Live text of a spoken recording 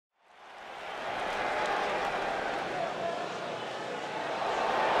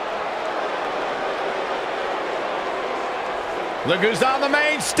Look who's on the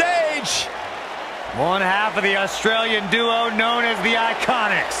main stage. One half of the Australian duo known as the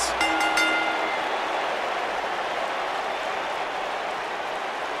Iconics.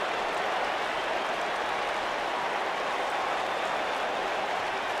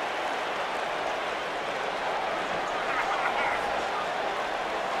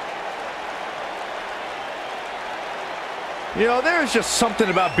 You know, there's just something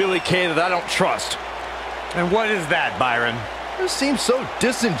about Billie Kay that I don't trust. And what is that, Byron? It seems so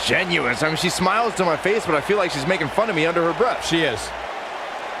disingenuous. I mean, she smiles to my face, but I feel like she's making fun of me under her breath. She is.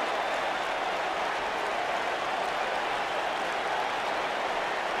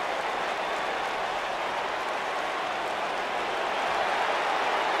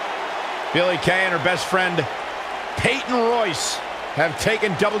 Billie Kay and her best friend, Peyton Royce, have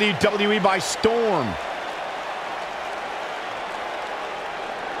taken WWE by storm.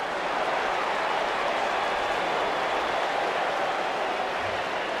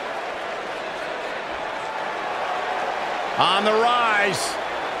 On the rise,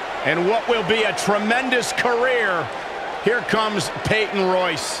 and what will be a tremendous career. Here comes Peyton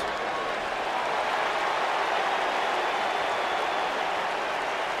Royce.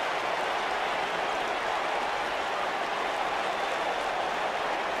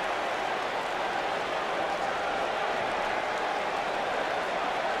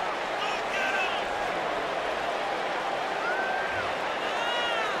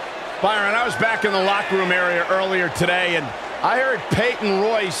 Byron, I was back in the locker room area earlier today, and I heard Peyton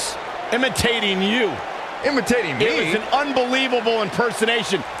Royce imitating you. Imitating me? It was an unbelievable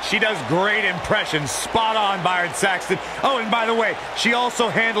impersonation. She does great impressions. Spot on, Byron Saxton. Oh, and by the way, she also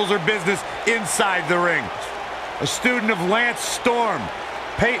handles her business inside the ring. A student of Lance Storm,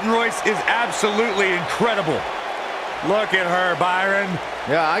 Peyton Royce is absolutely incredible. Look at her, Byron.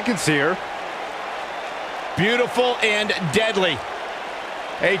 Yeah, I can see her. Beautiful and deadly.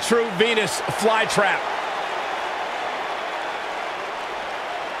 A true Venus flytrap.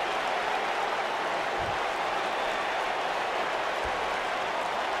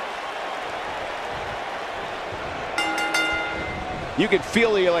 You can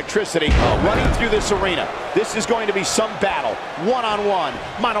feel the electricity running through this arena. This is going to be some battle. One-on-one,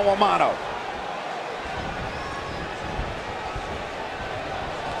 mano-a-mano.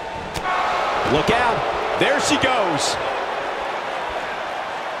 Look out. There she goes.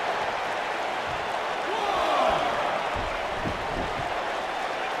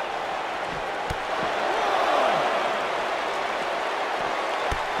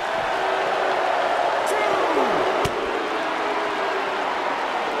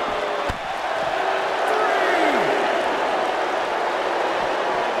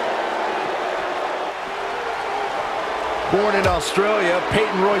 Born in Australia,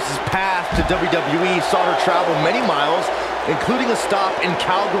 Peyton Royce's path to WWE saw her travel many miles, including a stop in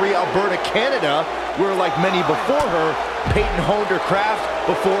Calgary, Alberta, Canada, where, like many before her, Peyton honed her craft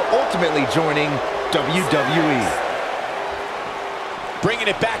before ultimately joining WWE. Bringing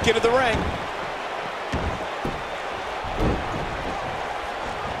it back into the ring.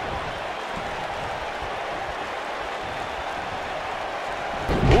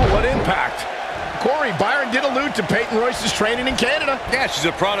 Ooh, what impact. Corey, Byron did allude to Peyton Royce's training in Canada. Yeah, she's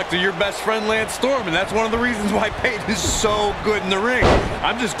a product of your best friend, Lance Storm, and that's one of the reasons why Peyton is so good in the ring.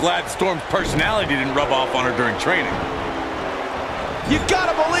 I'm just glad Storm's personality didn't rub off on her during training. You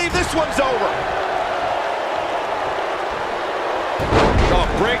gotta believe this one's over. Oh,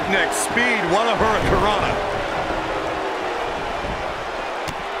 breakneck speed, what a hurricanrana.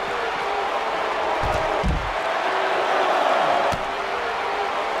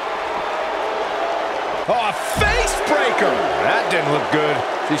 Oh, a face breaker! That didn't look good.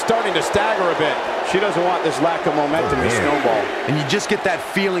 She's starting to stagger a bit. She doesn't want this lack of momentum to snowball. And you just get that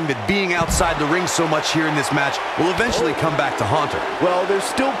feeling that being outside the ring so much here in this match will eventually come back to haunt her. Well, there's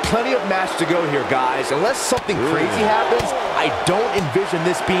still plenty of match to go here, guys. Unless something crazy happens, I don't envision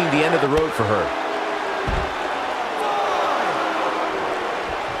this being the end of the road for her.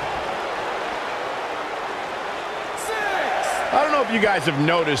 I don't know if you guys have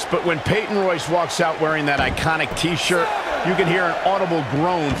noticed, but when Peyton Royce walks out wearing that iconic t-shirt, you can hear an audible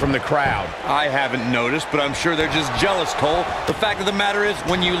groan from the crowd. I haven't noticed, but I'm sure they're just jealous, Cole. The fact of the matter is,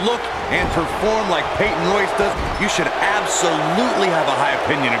 when you look and perform like Peyton Royce does, you should absolutely have a high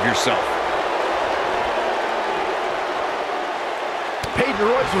opinion of yourself. Peyton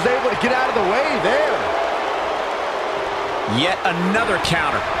Royce was able to get out of the way there. Yet another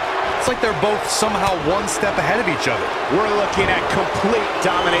counter. It's like they're both somehow one step ahead of each other. We're looking at complete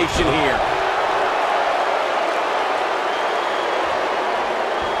domination here.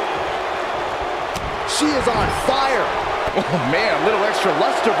 She is on fire. Oh, man, a little extra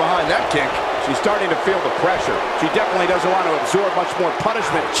luster behind that kick. She's starting to feel the pressure. She definitely doesn't want to absorb much more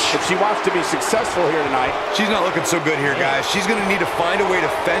punishment if she wants to be successful here tonight. She's not looking so good here, guys. She's going to need to find a way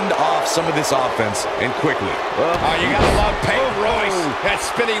to fend off some of this offense, and quickly. Oh, you got to love Peyton Royce. That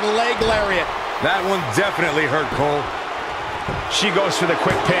spinning leg lariat. That one definitely hurt, Cole. She goes for the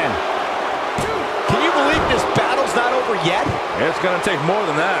quick pin. Can you believe this battle's not over yet? It's going to take more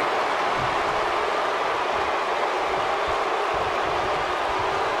than that.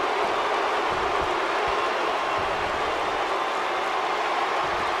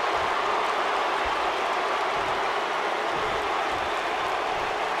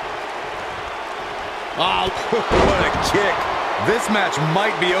 Oh, what a kick. This match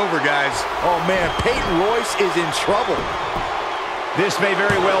might be over, guys. Oh, man, Peyton Royce is in trouble. This may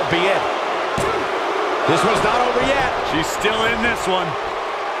very well be it. This one's not over yet. She's still in this one.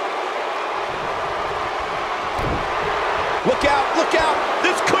 Look out, look out.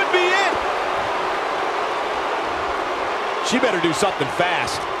 This could be it. She better do something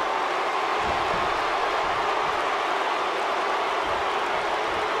fast.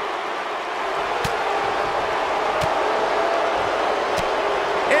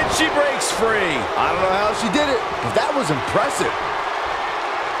 And she breaks free. I don't know how she did it, but that was impressive.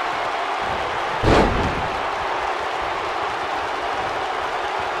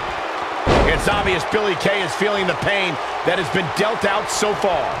 It's obvious Billie Kay is feeling the pain that has been dealt out so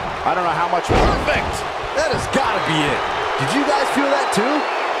far. I don't know how much. Perfect! That has got to be it. Did you guys feel that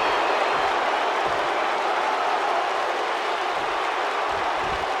too?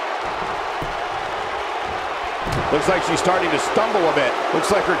 Looks like she's starting to stumble a bit.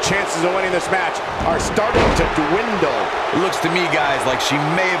 Looks like her chances of winning this match are starting to dwindle. It looks to me, guys, like she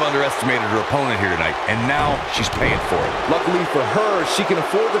may have underestimated her opponent here tonight, and now she's paying for it. Luckily for her, she can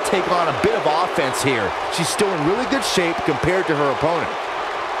afford to take on a bit of offense here. She's still in really good shape compared to her opponent.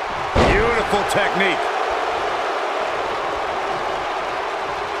 Beautiful technique.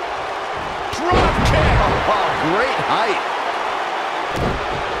 Drop kick! Oh, great height.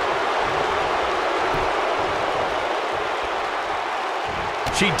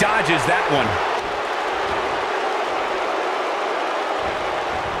 She dodges that one.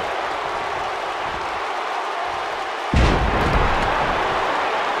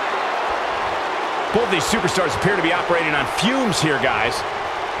 Both these superstars appear to be operating on fumes here, guys.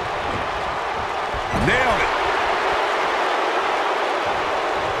 Nailed it.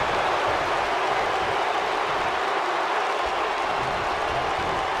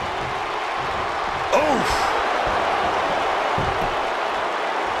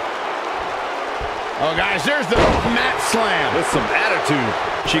 Oh, guys, there's the mat slam. With some attitude.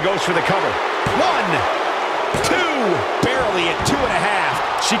 She goes for the cover. 1, 2, barely at 2.5.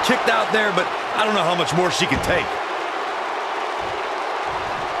 She kicked out there, but I don't know how much more she can take.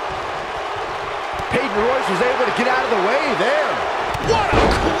 Peyton Royce was able to get out of the way there. What a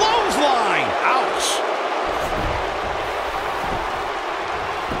clothesline! Ouch.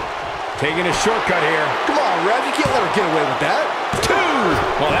 Taking a shortcut here. Come on, Rev, you can't let her get away with that. 2!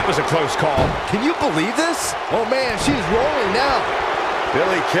 Well, that was a close call. Can you believe this? Oh, man, she's rolling now.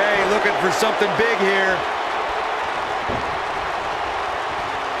 Billie Kay looking for something big here.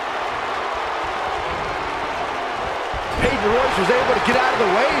 Peyton Royce was able to get out of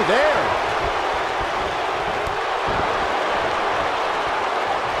the way there.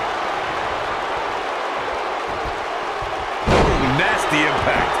 Nasty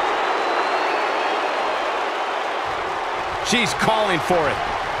impact. She's calling for it.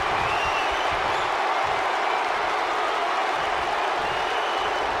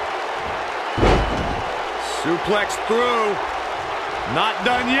 Suplex through. Not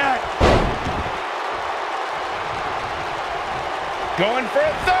done yet. Going for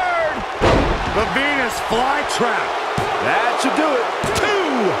a third. The Venus flytrap. That should do it.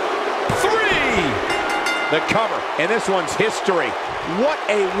 2, 3. The cover, and this one's history. What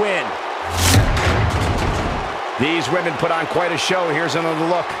a win. These women put on quite a show. Here's another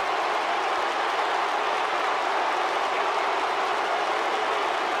look.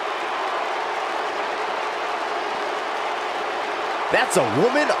 That's a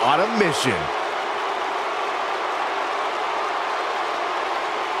woman on a mission.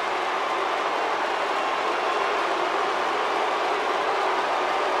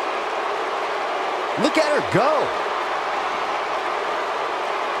 Look at her go.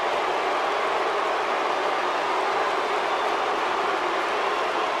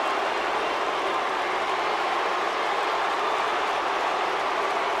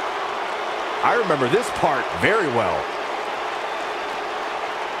 I remember this part very well.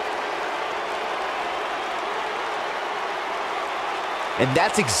 and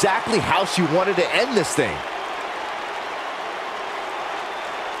that's exactly how she wanted to end this thing.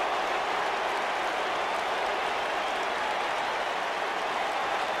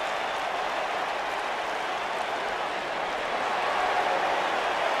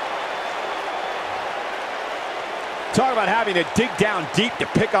 Talk about having to dig down deep to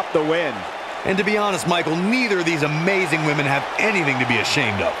pick up the win. And to be honest, Michael, neither of these amazing women have anything to be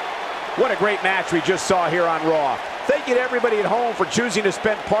ashamed of. What a great match we just saw here on Raw. Thank you to everybody at home for choosing to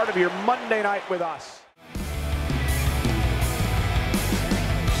spend part of your Monday night with us.